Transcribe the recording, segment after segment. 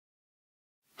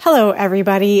Hello,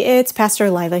 everybody. It's Pastor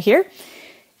Laila here.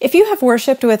 If you have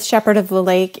worshiped with Shepherd of the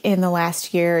Lake in the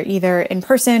last year, either in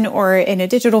person or in a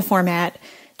digital format,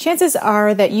 chances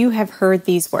are that you have heard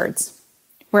these words.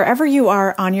 Wherever you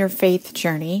are on your faith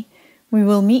journey, we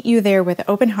will meet you there with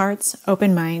open hearts,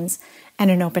 open minds, and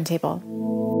an open table.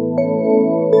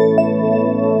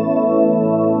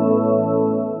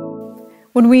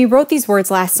 When we wrote these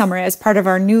words last summer as part of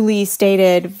our newly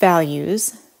stated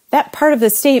values, that part of the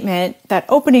statement, that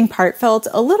opening part, felt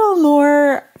a little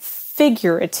more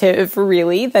figurative,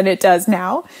 really, than it does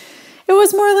now. It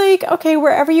was more like, okay,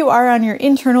 wherever you are on your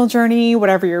internal journey,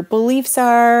 whatever your beliefs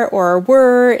are or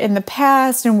were in the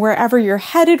past, and wherever you're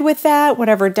headed with that,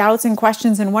 whatever doubts and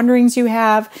questions and wonderings you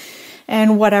have,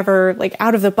 and whatever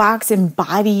out-of-the-box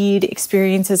embodied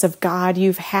experiences of God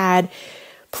you've had,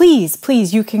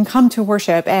 please, you can come to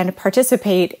worship and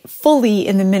participate fully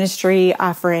in the ministry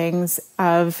offerings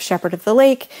of Shepherd of the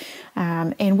Lake,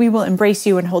 and we will embrace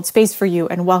you and hold space for you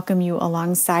and welcome you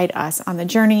alongside us on the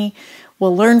journey.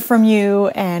 We'll learn from you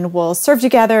and we'll serve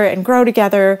together and grow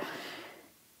together.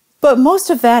 But most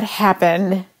of that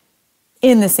happened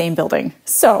in the same building.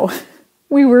 So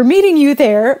we were meeting you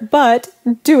there, but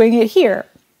doing it here.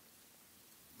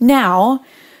 Now,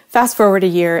 fast forward a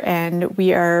year and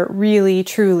we are really,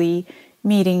 truly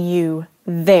meeting you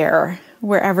there,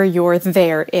 wherever your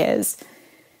there is.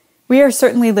 We are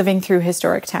certainly living through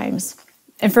historic times.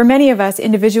 And for many of us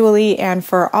individually and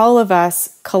for all of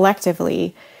us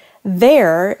collectively,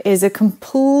 there is a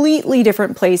completely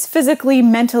different place physically,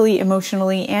 mentally,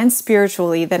 emotionally, and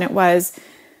spiritually than it was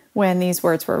when these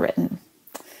words were written.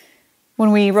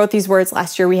 When we wrote these words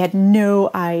last year, we had no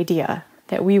idea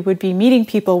that we would be meeting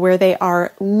people where they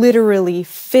are literally,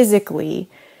 physically,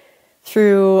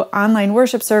 through online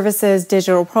worship services,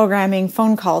 digital programming,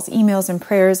 phone calls, emails, and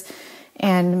prayers,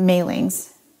 and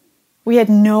mailings. We had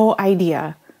no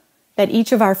idea that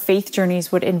each of our faith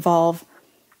journeys would involve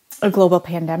a global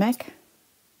pandemic,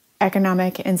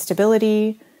 economic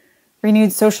instability,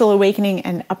 renewed social awakening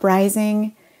and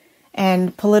uprising,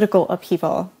 and political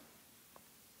upheaval.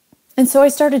 And so I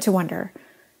started to wonder,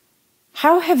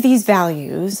 how have these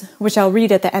values, which I'll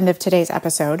read at the end of today's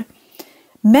episode,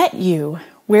 met you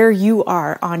where you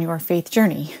are on your faith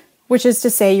journey, which is to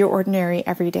say your ordinary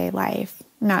everyday life?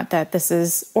 Not that this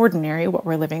is ordinary, what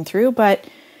we're living through, but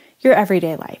your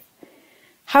everyday life.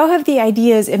 How have the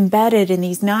ideas embedded in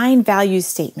these 9 value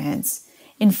statements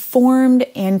informed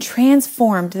and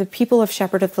transformed the people of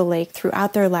Shepherd of the Lake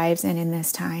throughout their lives and in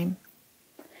this time?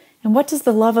 And what does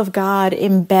the love of God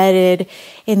embedded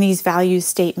in these value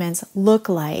statements look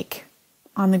like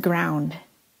on the ground,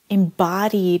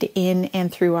 embodied in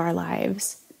and through our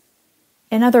lives?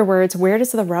 In other words, where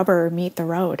does the rubber meet the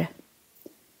road?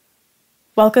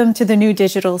 Welcome to the new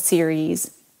digital series,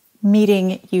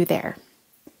 Meeting You There.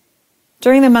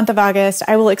 During the month of August,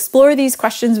 I will explore these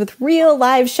questions with real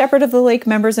live Shepherd of the Lake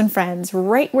members and friends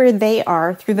right where they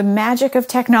are through the magic of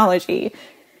technology.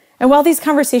 And while these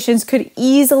conversations could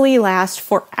easily last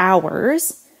for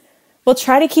hours, we'll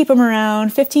try to keep them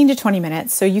around 15 to 20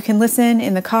 minutes so you can listen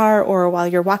in the car or while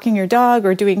you're walking your dog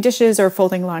or doing dishes or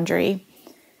folding laundry.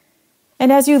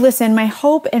 And as you listen, my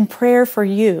hope and prayer for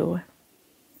you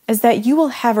is that you will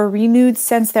have a renewed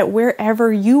sense that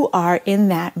wherever you are in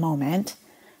that moment,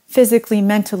 physically,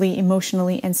 mentally,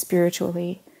 emotionally, and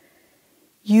spiritually,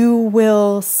 you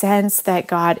will sense that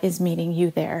God is meeting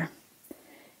you there.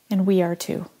 And we are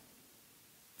too.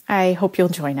 I hope you'll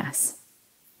join us.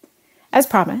 As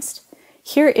promised,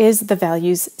 here is the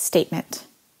values statement.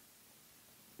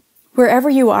 Wherever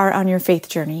you are on your faith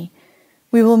journey,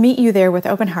 we will meet you there with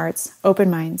open hearts, open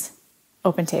minds,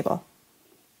 open table.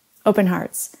 Open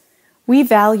hearts. We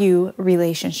value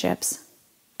relationships.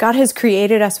 God has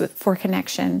created us for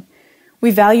connection.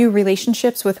 We value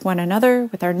relationships with one another,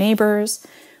 with our neighbors,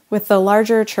 with the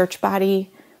larger church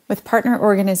body, with partner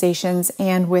organizations,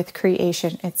 and with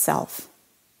creation itself.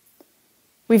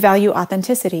 We value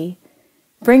authenticity.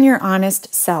 Bring your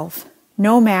honest self.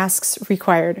 No masks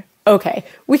required. Okay,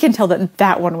 we can tell that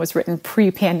that one was written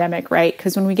pre-pandemic, right?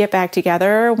 Because when we get back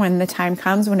together, when the time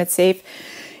comes, when it's safe,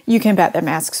 you can bet that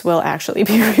masks will actually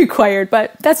be required.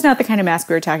 But that's not the kind of mask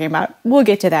we're talking about. We'll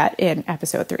get to that in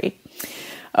episode 3.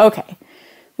 Okay,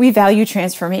 we value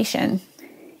transformation.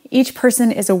 Each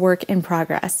person is a work in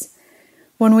progress.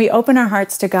 When we open our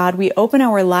hearts to God, we open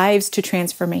our lives to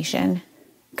transformation.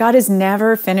 God is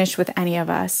never finished with any of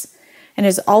us and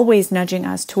is always nudging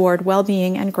us toward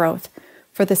well-being and growth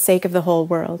for the sake of the whole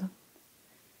world.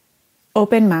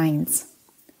 Open minds.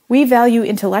 We value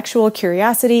intellectual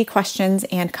curiosity, questions,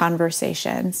 and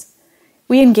conversations.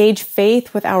 We engage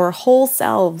faith with our whole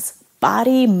selves,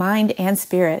 body, mind, and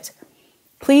spirit.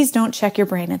 Please don't check your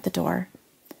brain at the door.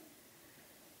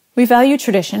 We value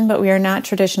tradition, but we are not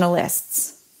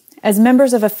traditionalists. As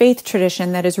members of a faith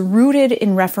tradition that is rooted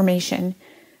in Reformation,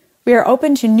 we are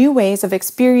open to new ways of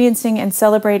experiencing and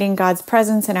celebrating God's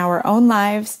presence in our own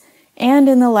lives and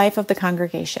in the life of the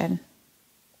congregation.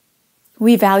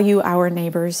 We value our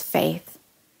neighbor's faith.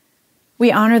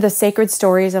 We honor the sacred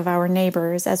stories of our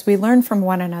neighbors as we learn from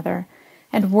one another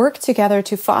and work together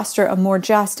to foster a more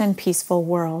just and peaceful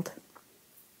world.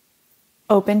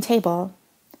 Open table.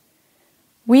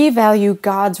 We value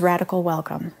God's radical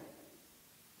welcome.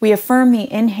 We affirm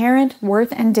the inherent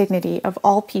worth and dignity of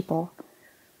all people,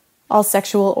 all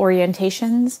sexual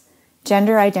orientations,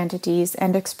 gender identities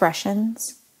and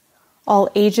expressions, all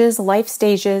ages, life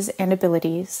stages, and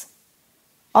abilities,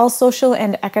 all social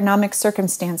and economic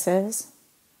circumstances,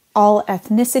 all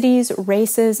ethnicities,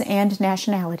 races, and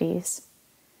nationalities.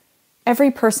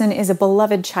 Every person is a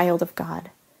beloved child of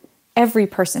God. Every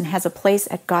person has a place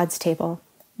at God's table.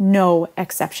 No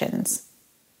exceptions.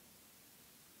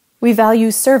 We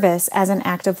value service as an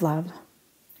act of love.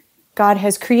 God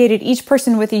has created each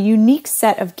person with a unique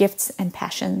set of gifts and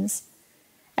passions.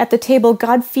 At the table,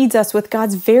 God feeds us with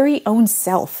God's very own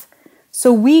self,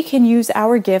 so we can use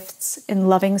our gifts in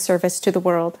loving service to the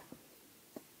world.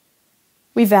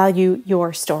 We value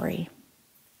your story.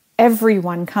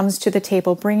 Everyone comes to the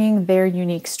table bringing their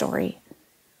unique story,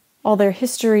 all their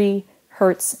history,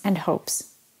 hurts, and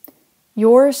hopes.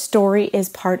 Your story is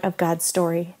part of God's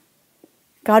story.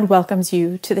 God welcomes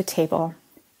you to the table,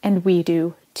 and we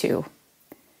do too.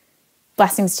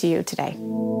 Blessings to you today.